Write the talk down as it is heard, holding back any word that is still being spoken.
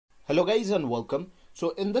Hello guys and welcome.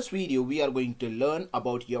 So in this video we are going to learn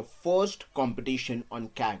about your first competition on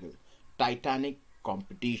Kaggle, Titanic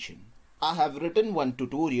competition. I have written one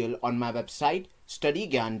tutorial on my website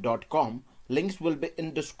studygyan.com. Links will be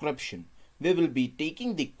in description. We will be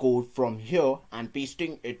taking the code from here and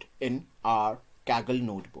pasting it in our Kaggle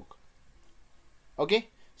notebook. Okay,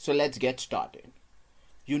 so let's get started.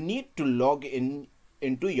 You need to log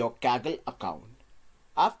into your Kaggle account.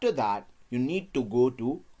 After that, you need to go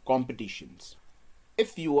to competitions.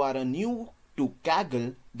 If you are new to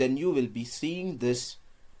Kaggle, then you will be seeing this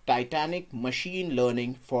Titanic machine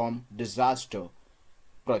learning from disaster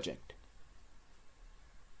project.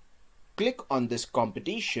 Click on this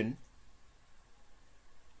competition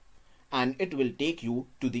and it will take you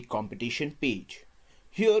to the competition page.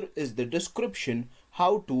 Here is the description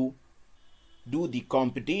how to do the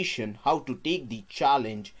competition, how to take the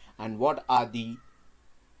challenge, and what are the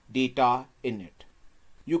data in it.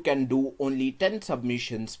 You can do only 10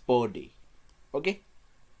 submissions per day. Okay,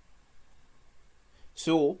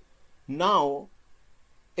 so now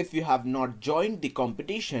if you have not joined the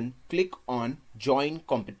competition, click on join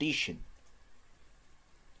competition,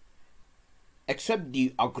 accept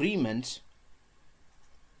the agreements,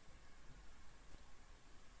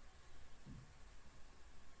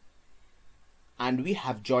 and we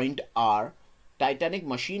have joined our Titanic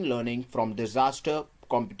machine learning from disaster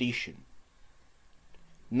competition.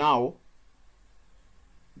 Now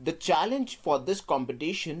the challenge for this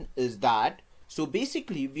competition is that, so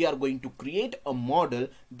basically we are going to create a model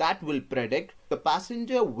that will predict the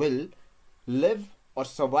passenger will live or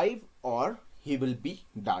survive or he will be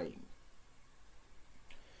dying.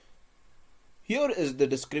 Here is the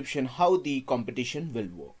description how the competition will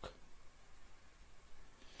work.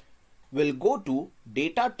 We'll go to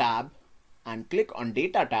data tab and click on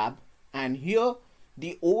data tab, and here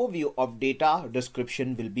the overview of data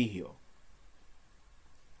description will be here.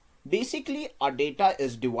 Basically our data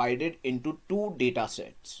is divided into two data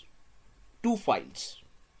sets, two files,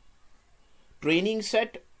 training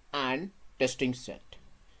set and testing set.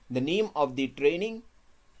 The name of the training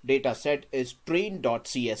data set is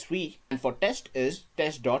train.csv and for test is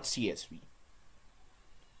test.csv.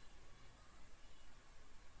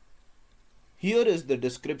 Here is the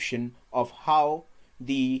description of how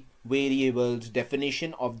the variables,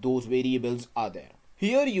 definition of those variables are there.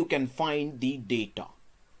 Here you can find the data.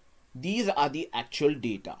 These are the actual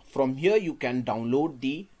data. From here you can download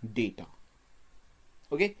the data.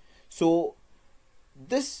 Okay, so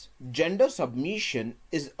this gender submission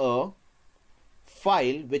is a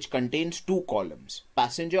file which contains two columns,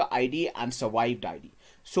 passenger ID and survived ID.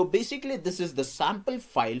 So basically this is the sample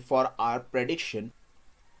file for our prediction.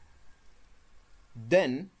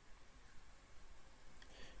 Then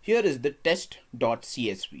here is the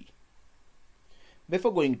test.csv.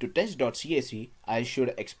 Before going to test.csv, I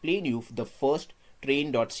should explain you the first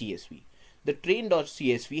train.csv. The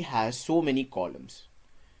train.csv has so many columns.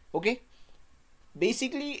 Okay,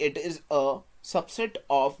 basically it is a subset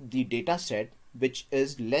of the data set which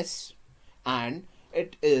is less, and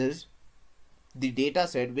it is the data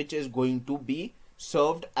set which is going to be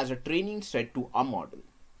served as a training set to our model.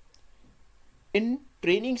 In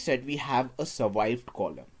training set we have a survived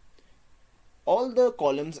column. All the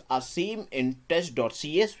columns are same in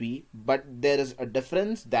test.csv, but there is a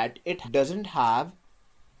difference that it doesn't have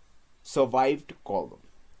survived column.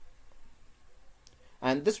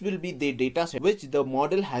 And this will be the data set which the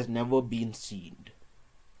model has never been seen.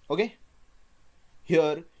 Okay,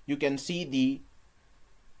 here you can see the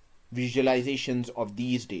visualizations of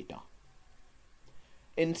these data.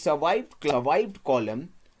 In survived column,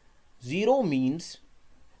 0 means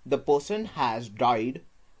the person has died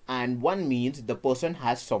and 1 means the person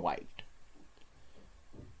has survived.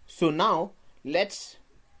 So now let's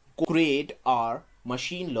create our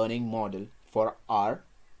machine learning model for our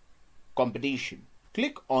competition.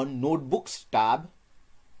 Click on Notebooks tab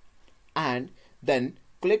and then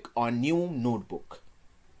click on New Notebook.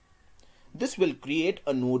 This will create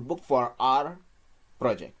a notebook for our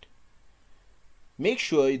project. Make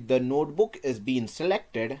sure the notebook is being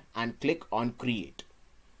selected and click on Create.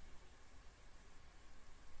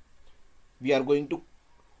 We are going to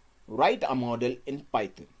write a model in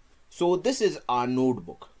Python. So this is our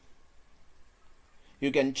notebook.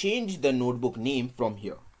 You can change the notebook name from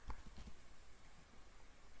here.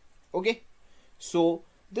 Okay, so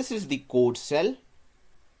this is the code cell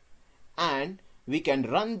and we can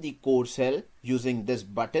run the code cell using this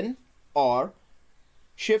button or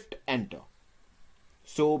Shift Enter.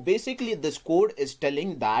 So basically this code is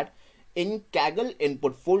telling that in Kaggle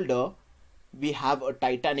input folder we have a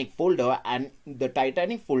Titanic folder, and the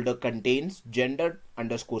Titanic folder contains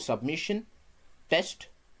gender_submission, test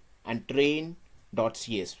and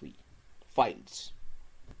train.csv files.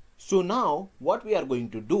 So now what we are going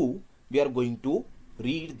to do, we are going to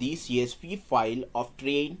read the CSV file of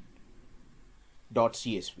train.csv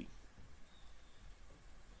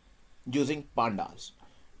using pandas.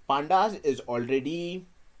 Pandas is already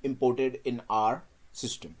imported in our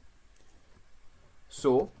system.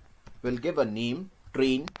 So we'll give a name,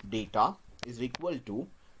 train data is equal to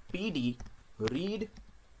pd read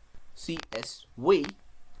csv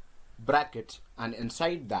brackets, and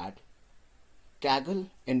inside that Kaggle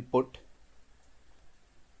input,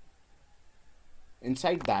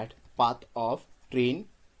 inside that path of train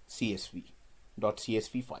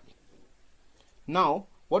csv.csv file. Now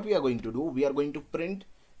what we are going to do, we are going to print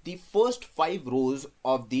the first 5 rows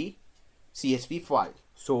of the CSV file.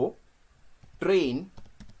 So train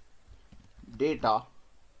data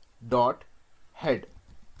dot head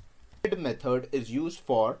method is used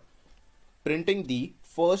for printing the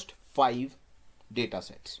first 5 data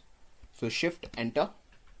sets. So shift enter.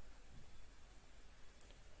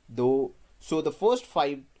 So the first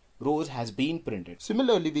 5 rows has been printed.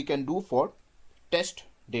 Similarly we can do for test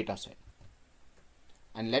data set,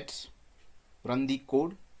 and let's run the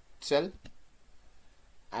code cell,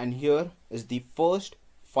 and here is the first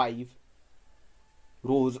 5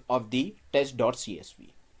 rows of the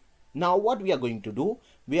test.csv. Now what we are going to do,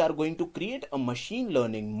 we are going to create a machine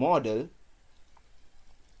learning model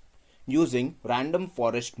using random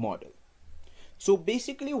forest model. So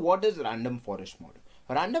basically what is random forest model?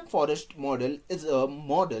 Random forest model is a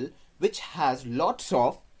model which has lots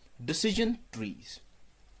of decision trees,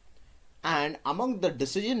 and among the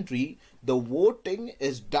decision tree the voting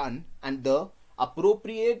is done, and the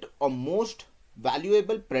appropriate or most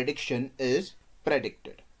valuable prediction is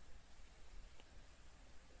predicted.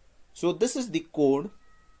 So this is the code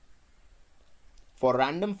for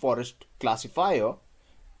random forest classifier.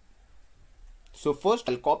 So first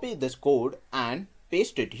I'll copy this code and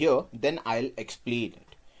paste it here, then I'll explain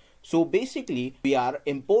it. So basically we are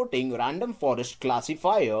importing random forest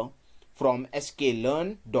classifier from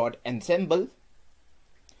sklearn.ensemble.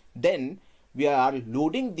 Then we are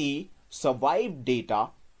loading the survived data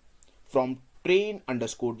from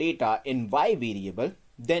train_data in y variable.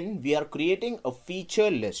 Then we are creating a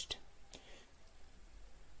feature list.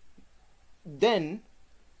 Then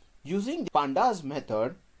using the pandas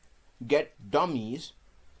method get dummies,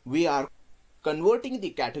 we are converting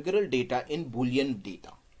the categorical data in boolean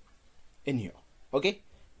data in here. Okay,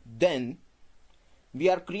 then we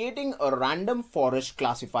are creating a random forest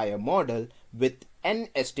classifier model with n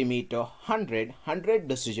estimator 100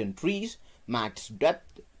 decision trees, max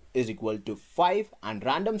depth is equal to 5, and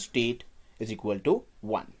random state is equal to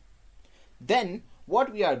 1. Then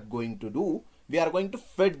what we are going to do, we are going to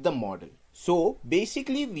fit the model. So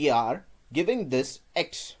basically we are giving this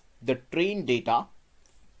x, the train data,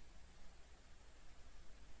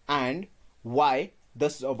 and y, the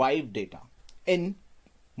survived data. In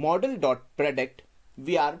model.predict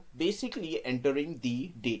we are basically entering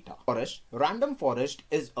the data. Random forest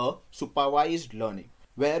is a supervised learning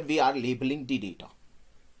where we are labeling the data.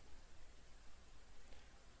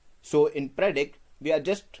 So in predict we are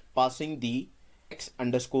just passing the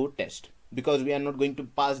x_test because we are not going to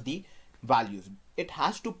pass the values. It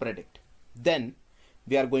has to predict. Then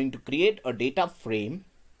we are going to create a data frame,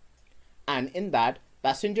 and in that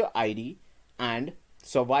passenger ID and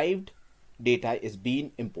survived data is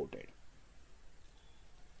being imported.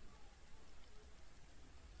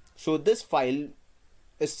 So this file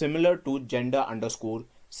is similar to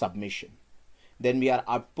gender_submission. Then we are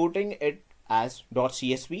outputting it as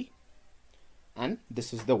 .csv, and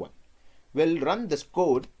this is the one. We'll run this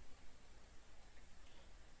code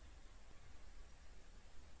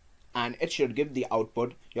and it should give the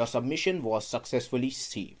output, your submission was successfully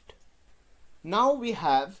saved. Now we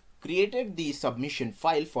have created the submission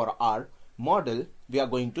file for our model. We are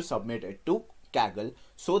going to submit it to Kaggle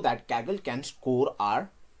so that Kaggle can score our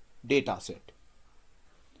data set.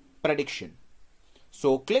 Prediction.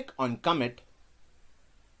 So click on commit,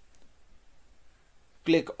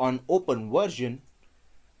 click on open version,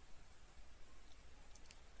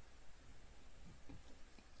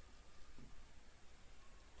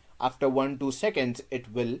 after 1-2 seconds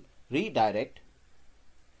it will redirect,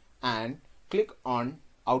 and click on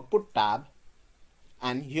output tab,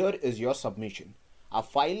 and here is your submission. Our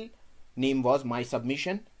file name was my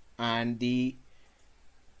submission and the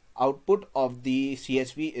output of the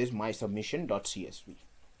CSV is my submission.csv.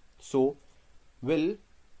 So we'll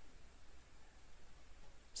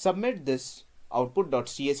submit this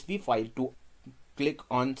output.csv file to click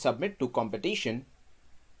on submit to competition.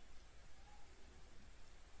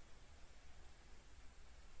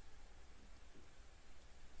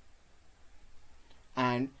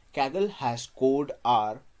 And Kaggle has scored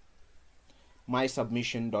our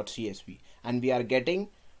mysubmission.csv and we are getting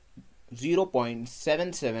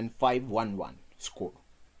 0.77511 score.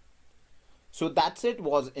 So that's it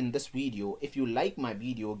was in this video. If you like my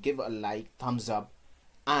video, give a like, thumbs up,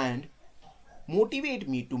 and motivate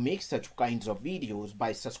me to make such kinds of videos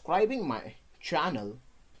by subscribing my channel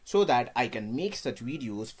so that I can make such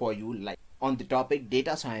videos for you like on the topic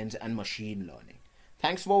data science and machine learning.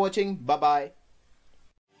 Thanks for watching. Bye bye.